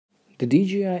The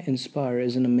DJI Inspire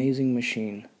is an amazing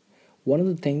machine. One of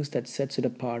the things that sets it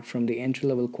apart from the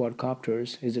entry-level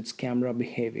quadcopters is its camera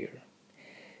behavior.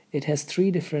 It has three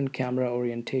different camera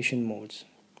orientation modes: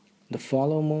 the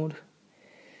follow mode,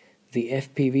 the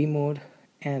FPV mode,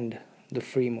 and the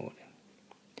free mode.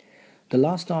 The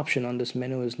last option on this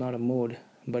menu is not a mode,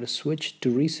 but a switch to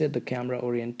reset the camera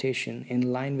orientation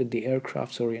in line with the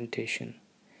aircraft's orientation.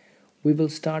 We will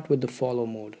start with the follow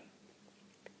mode.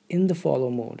 In the follow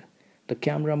mode, the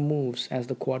camera moves as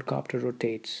the quadcopter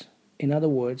rotates. In other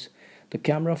words, the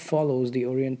camera follows the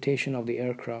orientation of the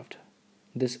aircraft.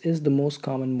 This is the most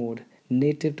common mode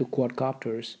native to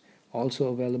quadcopters, also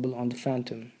available on the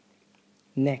Phantom.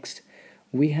 Next,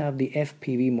 we have the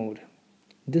FPV mode.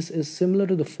 This is similar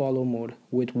to the follow mode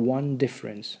with one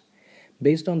difference.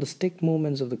 Based on the stick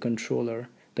movements of the controller,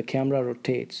 the camera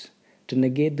rotates to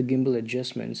negate the gimbal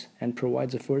adjustments and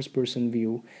provides a first-person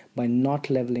view by not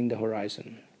leveling the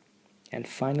horizon. And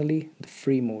finally, the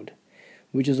free mode,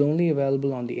 which is only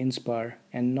available on the Inspire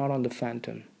and not on the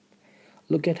Phantom.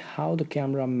 Look at how the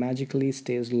camera magically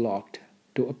stays locked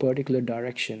to a particular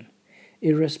direction.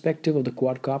 Irrespective of the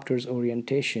quadcopter's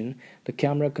orientation, the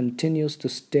camera continues to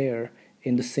stare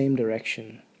in the same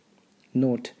direction.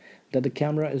 Note that the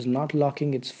camera is not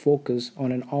locking its focus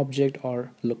on an object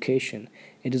or location,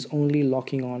 it is only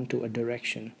locking on to a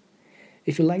direction.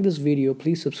 If you like this video,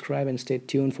 please subscribe and stay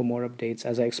tuned for more updates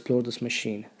as I explore this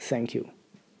machine. Thank you.